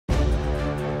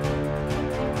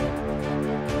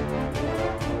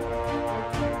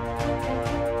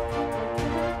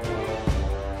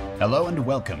Hello and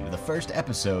welcome to the first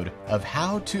episode of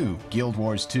How to Guild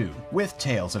Wars 2 with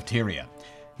Tales of Tyria.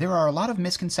 There are a lot of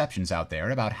misconceptions out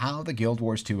there about how the Guild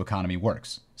Wars 2 economy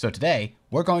works. So today,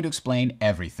 we're going to explain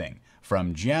everything,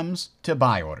 from gems to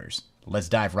buy orders. Let's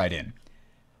dive right in.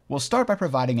 We'll start by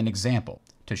providing an example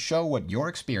to show what your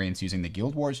experience using the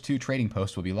Guild Wars 2 trading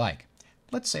post will be like.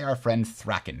 Let's say our friend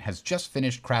Thraken has just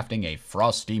finished crafting a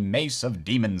frosty mace of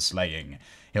demon slaying.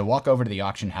 He'll walk over to the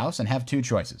auction house and have two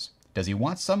choices. Does he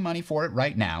want some money for it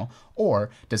right now, or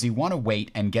does he want to wait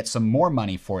and get some more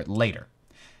money for it later?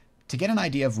 To get an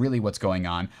idea of really what's going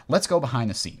on, let's go behind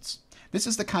the scenes. This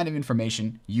is the kind of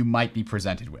information you might be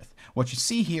presented with. What you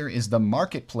see here is the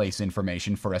marketplace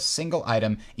information for a single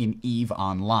item in EVE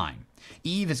Online.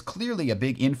 EVE is clearly a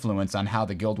big influence on how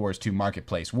the Guild Wars 2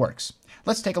 marketplace works.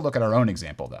 Let's take a look at our own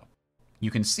example, though. You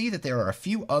can see that there are a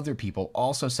few other people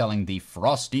also selling the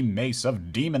Frosty Mace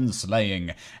of Demon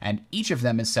Slaying, and each of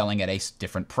them is selling at a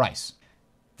different price.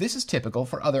 This is typical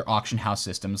for other auction house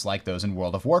systems like those in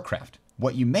World of Warcraft.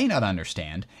 What you may not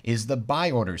understand is the buy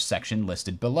orders section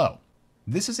listed below.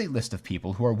 This is a list of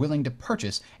people who are willing to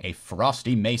purchase a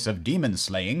Frosty Mace of Demon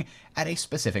Slaying at a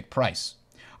specific price.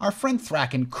 Our friend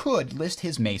Thraken could list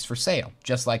his mace for sale,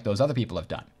 just like those other people have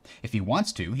done. If he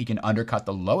wants to, he can undercut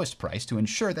the lowest price to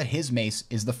ensure that his mace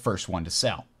is the first one to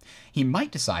sell. He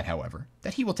might decide, however,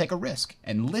 that he will take a risk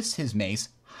and list his mace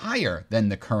higher than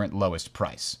the current lowest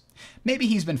price. Maybe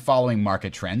he's been following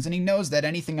market trends and he knows that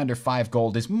anything under 5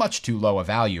 gold is much too low a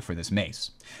value for this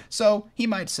mace. So he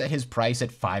might set his price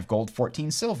at 5 gold 14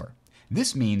 silver.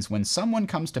 This means when someone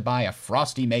comes to buy a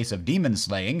Frosty Mace of Demon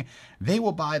Slaying, they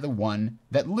will buy the one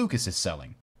that Lucas is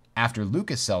selling. After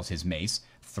Lucas sells his mace,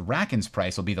 Thraken's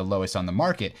price will be the lowest on the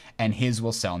market, and his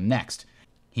will sell next.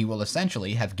 He will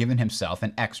essentially have given himself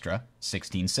an extra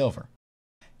 16 silver.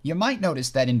 You might notice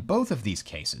that in both of these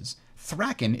cases,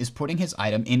 Thraken is putting his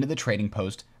item into the trading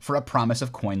post for a promise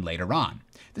of coin later on.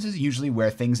 This is usually where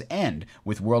things end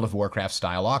with World of Warcraft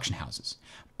style auction houses.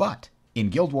 But in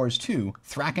Guild Wars 2,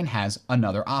 Thraken has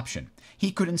another option.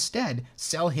 He could instead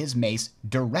sell his mace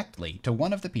directly to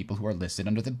one of the people who are listed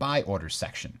under the buy orders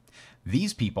section.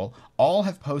 These people all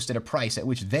have posted a price at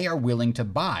which they are willing to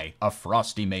buy a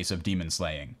Frosty Mace of Demon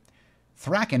Slaying.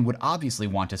 Thraken would obviously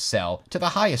want to sell to the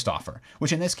highest offer,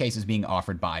 which in this case is being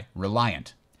offered by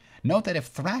Reliant. Note that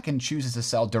if Thraken chooses to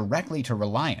sell directly to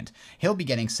Reliant, he'll be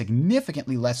getting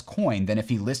significantly less coin than if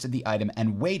he listed the item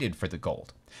and waited for the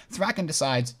gold. Thraken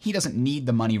decides he doesn't need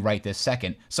the money right this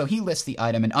second, so he lists the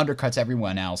item and undercuts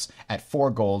everyone else at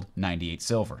 4 gold, 98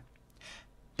 silver.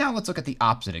 Now let's look at the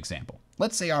opposite example.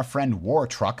 Let's say our friend War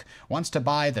Truck wants to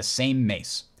buy the same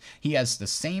mace. He has the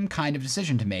same kind of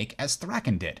decision to make as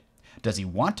Thraken did. Does he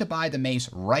want to buy the mace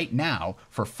right now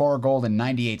for 4 gold and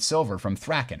 98 silver from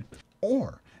Thraken?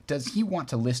 Or does he want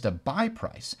to list a buy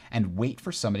price and wait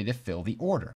for somebody to fill the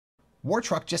order? War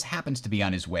Truck just happens to be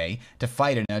on his way to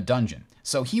fight in a dungeon,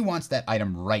 so he wants that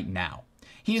item right now.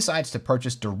 He decides to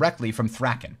purchase directly from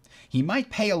Thraken. He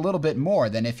might pay a little bit more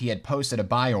than if he had posted a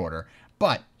buy order,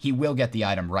 but he will get the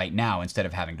item right now instead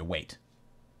of having to wait.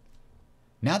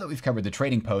 Now that we've covered the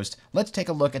trading post, let's take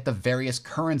a look at the various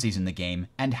currencies in the game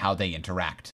and how they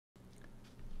interact.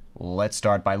 Let's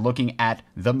start by looking at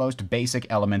the most basic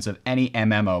elements of any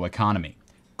MMO economy: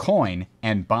 coin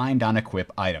and bind on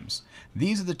equip items.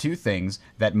 These are the two things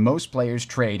that most players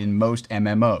trade in most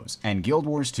MMOs, and Guild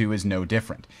Wars 2 is no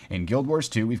different. In Guild Wars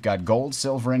 2, we've got gold,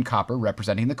 silver, and copper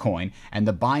representing the coin, and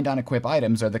the bind on equip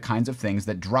items are the kinds of things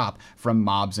that drop from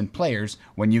mobs and players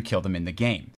when you kill them in the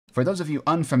game. For those of you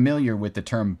unfamiliar with the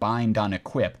term bind on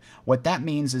equip, what that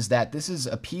means is that this is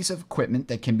a piece of equipment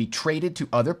that can be traded to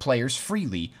other players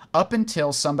freely up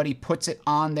until somebody puts it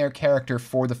on their character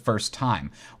for the first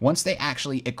time. Once they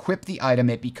actually equip the item,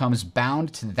 it becomes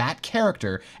bound to that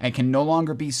character and can no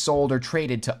longer be sold or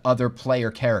traded to other player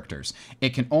characters.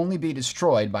 It can only be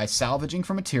destroyed by salvaging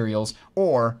for materials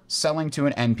or selling to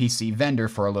an NPC vendor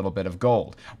for a little bit of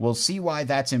gold. We'll see why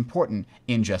that's important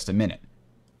in just a minute.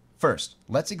 First,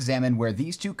 let's examine where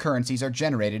these two currencies are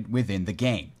generated within the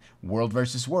game: World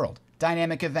versus World,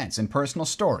 dynamic events and personal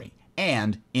story,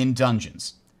 and in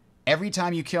dungeons. Every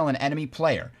time you kill an enemy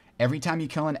player, every time you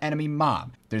kill an enemy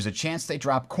mob, there's a chance they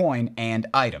drop coin and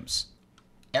items.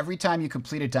 Every time you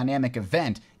complete a dynamic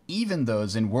event, even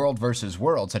those in World versus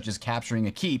World, such as capturing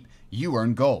a keep, you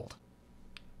earn gold.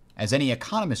 As any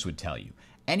economist would tell you,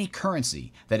 any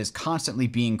currency that is constantly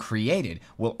being created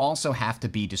will also have to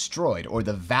be destroyed, or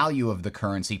the value of the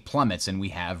currency plummets and we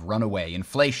have runaway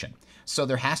inflation. So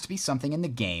there has to be something in the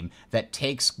game that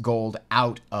takes gold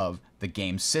out of the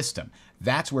game system.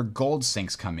 That's where gold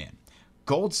sinks come in.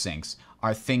 Gold sinks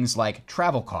are things like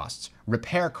travel costs,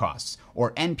 repair costs,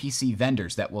 or NPC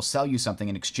vendors that will sell you something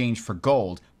in exchange for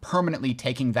gold, permanently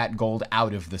taking that gold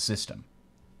out of the system.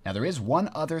 Now, there is one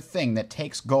other thing that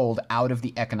takes gold out of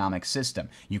the economic system.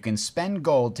 You can spend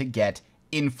gold to get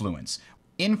influence.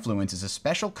 Influence is a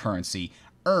special currency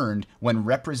earned when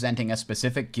representing a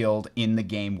specific guild in the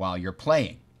game while you're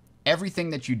playing. Everything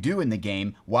that you do in the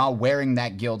game while wearing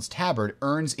that guild's tabard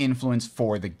earns influence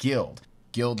for the guild.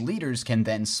 Guild leaders can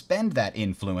then spend that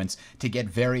influence to get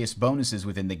various bonuses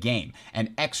within the game.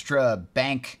 An extra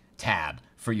bank tab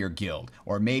for your guild,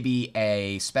 or maybe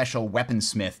a special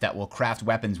weaponsmith that will craft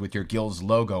weapons with your guild's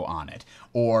logo on it,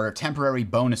 or temporary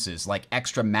bonuses like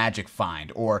extra magic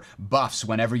find, or buffs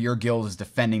whenever your guild is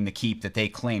defending the keep that they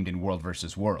claimed in World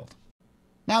vs. World.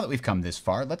 Now that we've come this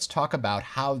far, let's talk about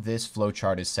how this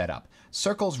flowchart is set up.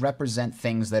 Circles represent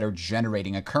things that are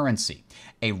generating a currency.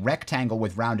 A rectangle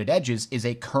with rounded edges is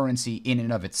a currency in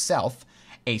and of itself.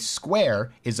 A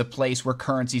square is a place where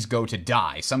currencies go to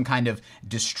die, some kind of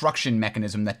destruction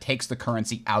mechanism that takes the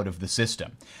currency out of the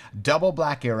system. Double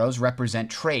black arrows represent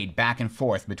trade back and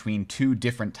forth between two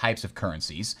different types of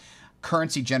currencies.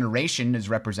 Currency generation is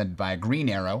represented by a green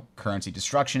arrow, currency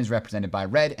destruction is represented by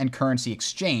red, and currency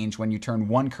exchange, when you turn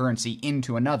one currency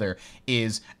into another,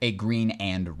 is a green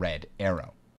and red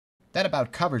arrow. That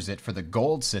about covers it for the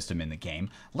gold system in the game.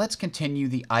 Let's continue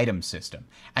the item system.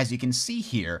 As you can see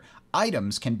here,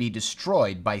 items can be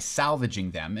destroyed by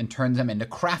salvaging them and turn them into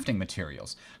crafting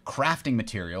materials. Crafting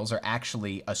materials are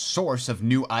actually a source of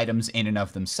new items in and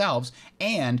of themselves,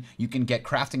 and you can get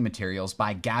crafting materials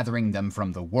by gathering them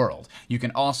from the world. You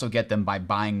can also get them by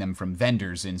buying them from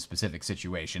vendors in specific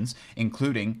situations,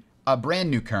 including a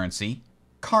brand new currency,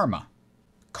 Karma.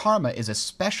 Karma is a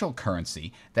special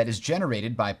currency that is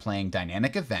generated by playing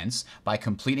dynamic events, by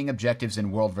completing objectives in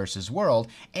World vs. World,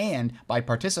 and by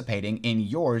participating in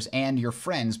yours and your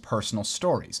friends' personal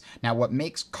stories. Now, what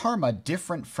makes Karma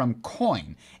different from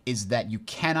coin is that you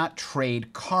cannot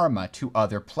trade Karma to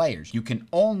other players. You can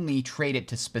only trade it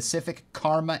to specific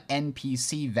Karma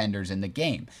NPC vendors in the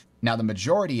game. Now, the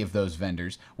majority of those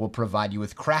vendors will provide you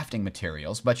with crafting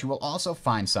materials, but you will also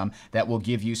find some that will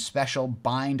give you special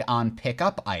bind on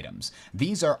pickup items.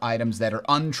 These are items that are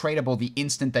untradeable the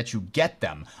instant that you get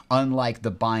them, unlike the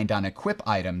bind on equip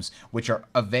items, which are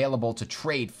available to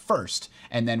trade first,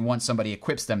 and then once somebody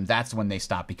equips them, that's when they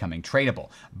stop becoming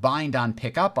tradable. Bind on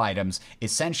pickup items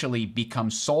essentially become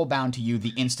soulbound to you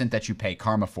the instant that you pay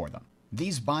Karma for them.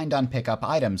 These bind on pickup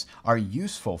items are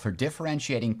useful for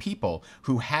differentiating people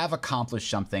who have accomplished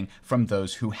something from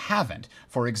those who haven't.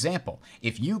 For example,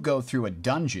 if you go through a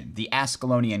dungeon, the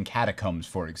Ascalonian Catacombs,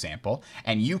 for example,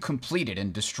 and you complete it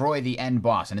and destroy the end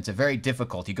boss, and it's a very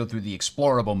difficult, you go through the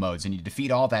explorable modes and you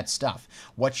defeat all that stuff,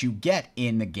 what you get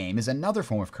in the game is another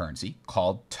form of currency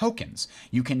called tokens.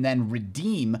 You can then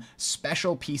redeem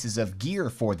special pieces of gear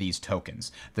for these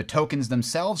tokens. The tokens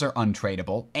themselves are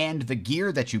untradeable, and the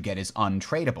gear that you get is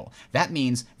untradeable. That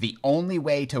means the only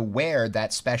way to wear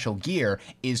that special gear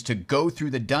is to go through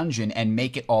the dungeon and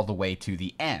make it all the way to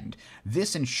the end.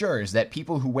 This ensures that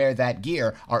people who wear that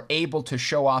gear are able to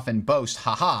show off and boast,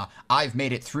 haha, I've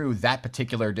made it through that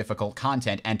particular difficult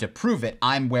content, and to prove it,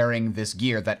 I'm wearing this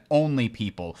gear that only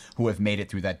people who have made it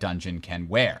through that dungeon can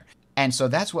wear. And so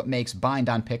that's what makes bind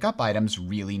on pickup items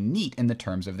really neat in the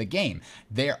terms of the game.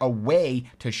 They're a way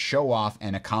to show off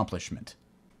an accomplishment.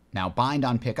 Now, bind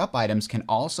on pickup items can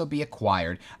also be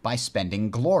acquired by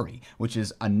spending glory, which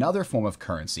is another form of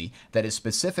currency that is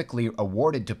specifically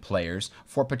awarded to players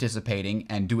for participating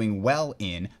and doing well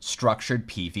in structured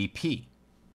PvP.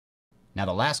 Now,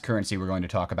 the last currency we're going to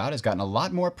talk about has gotten a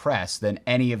lot more press than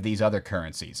any of these other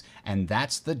currencies, and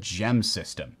that's the gem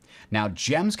system. Now,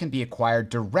 gems can be acquired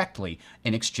directly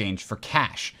in exchange for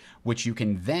cash, which you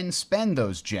can then spend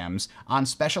those gems on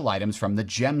special items from the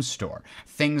gem store.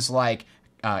 Things like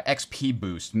XP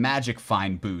boost, magic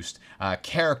find boost,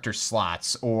 character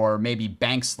slots, or maybe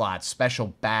bank slots,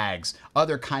 special bags,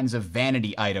 other kinds of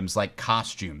vanity items like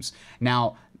costumes.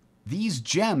 Now, these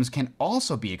gems can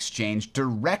also be exchanged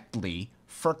directly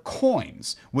for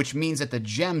coins, which means that the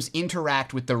gems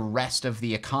interact with the rest of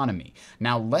the economy.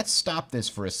 Now, let's stop this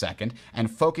for a second and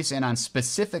focus in on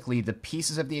specifically the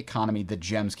pieces of the economy the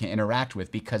gems can interact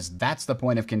with, because that's the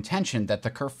point of contention that the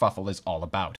kerfuffle is all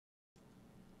about.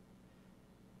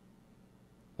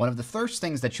 One of the first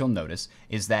things that you'll notice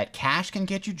is that cash can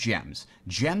get you gems,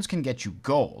 gems can get you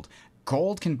gold,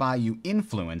 gold can buy you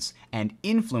influence, and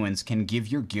influence can give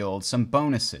your guild some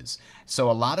bonuses.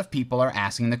 So a lot of people are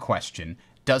asking the question,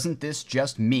 doesn't this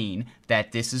just mean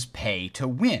that this is pay to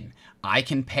win? I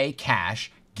can pay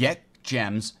cash, get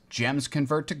gems, gems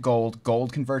convert to gold,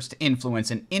 gold converts to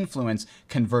influence, and influence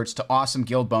converts to awesome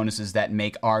guild bonuses that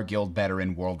make our guild better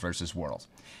in World versus World.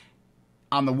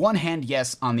 On the one hand,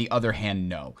 yes. On the other hand,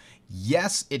 no.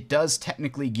 Yes, it does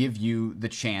technically give you the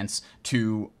chance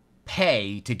to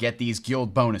pay to get these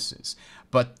guild bonuses.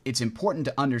 But it's important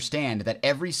to understand that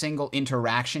every single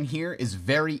interaction here is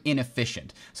very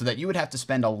inefficient, so that you would have to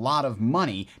spend a lot of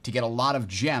money to get a lot of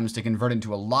gems to convert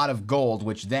into a lot of gold,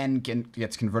 which then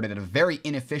gets converted at a very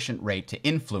inefficient rate to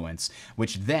influence,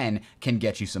 which then can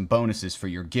get you some bonuses for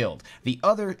your guild. The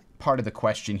other part of the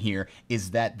question here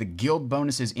is that the guild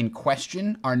bonuses in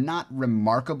question are not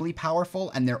remarkably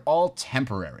powerful, and they're all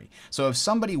temporary. So if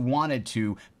somebody wanted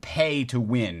to pay to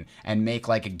win and make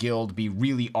like a guild be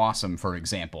really awesome, for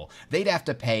example, they'd have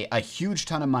to pay a huge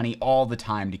ton of money all the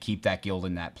time to keep that guild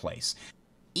in that place.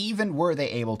 Even were they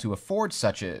able to afford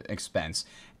such an expense,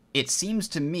 it seems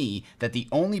to me that the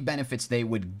only benefits they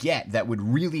would get that would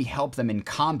really help them in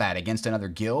combat against another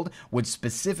guild would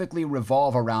specifically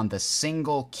revolve around the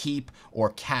single keep or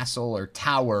castle or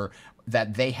tower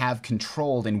that they have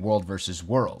controlled in World versus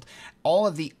World. All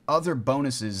of the other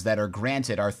bonuses that are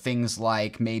granted are things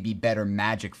like maybe better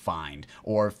magic find,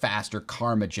 or faster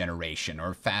karma generation,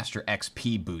 or faster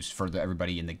XP boost for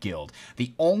everybody in the guild.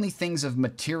 The only things of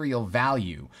material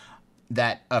value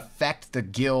that affect the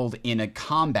guild in a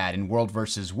combat in World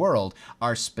versus World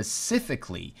are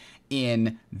specifically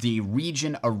in the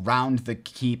region around the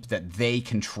keep that they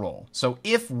control. So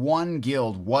if one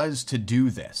guild was to do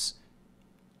this,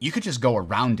 you could just go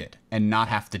around it and not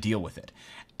have to deal with it.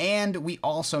 And we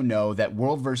also know that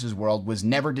World versus World was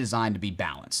never designed to be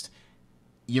balanced.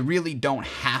 You really don't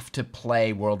have to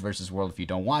play World versus World if you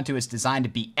don't want to. It's designed to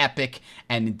be epic,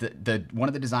 and one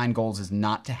of the design goals is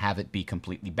not to have it be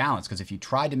completely balanced, because if you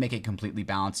tried to make it completely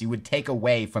balanced, you would take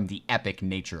away from the epic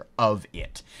nature of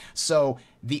it. So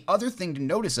the other thing to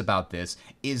notice about this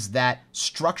is that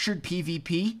structured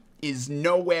PvP is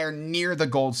nowhere near the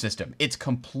gold system. It's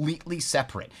completely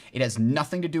separate. It has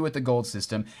nothing to do with the gold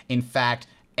system. In fact,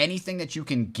 anything that you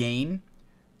can gain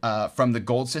from the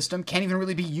gold system can't even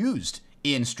really be used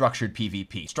in structured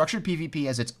PvP. Structured PvP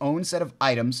has its own set of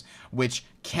items which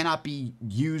cannot be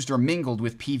used or mingled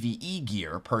with PvE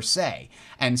gear per se.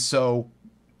 And so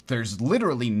there's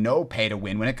literally no pay to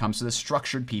win when it comes to the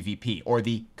structured PvP or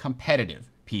the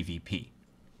competitive PvP.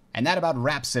 And that about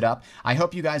wraps it up. I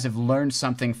hope you guys have learned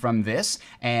something from this,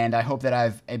 and I hope that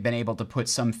I've been able to put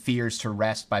some fears to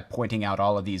rest by pointing out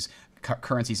all of these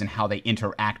currencies and how they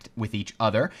interact with each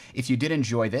other. If you did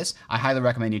enjoy this, I highly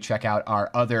recommend you check out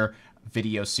our other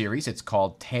video series. It's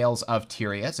called Tales of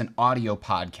Tyria. It's an audio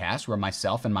podcast where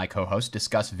myself and my co-host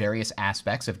discuss various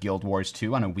aspects of Guild Wars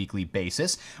 2 on a weekly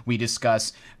basis. We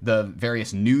discuss the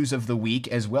various news of the week,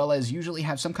 as well as usually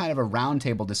have some kind of a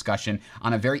roundtable discussion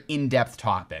on a very in-depth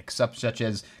topic, such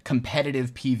as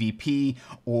competitive PvP,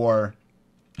 or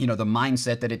the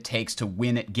mindset that it takes to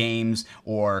win at games,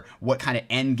 or what kind of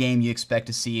end game you expect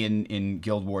to see in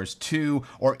Guild Wars 2,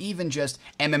 or even just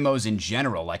MMOs in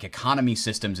general, like economy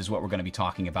systems is what we're going to be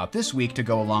talking about this week to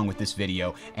go along with this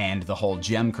video and the whole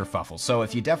gem kerfuffle. So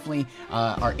if you definitely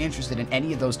are interested in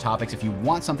any of those topics, if you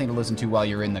want something to listen to while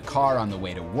you're in the car, on the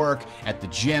way to work, at the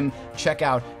gym, check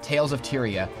out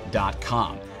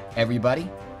talesoftyria.com. Everybody,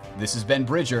 this has been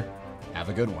Bridger. Have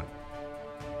a good one.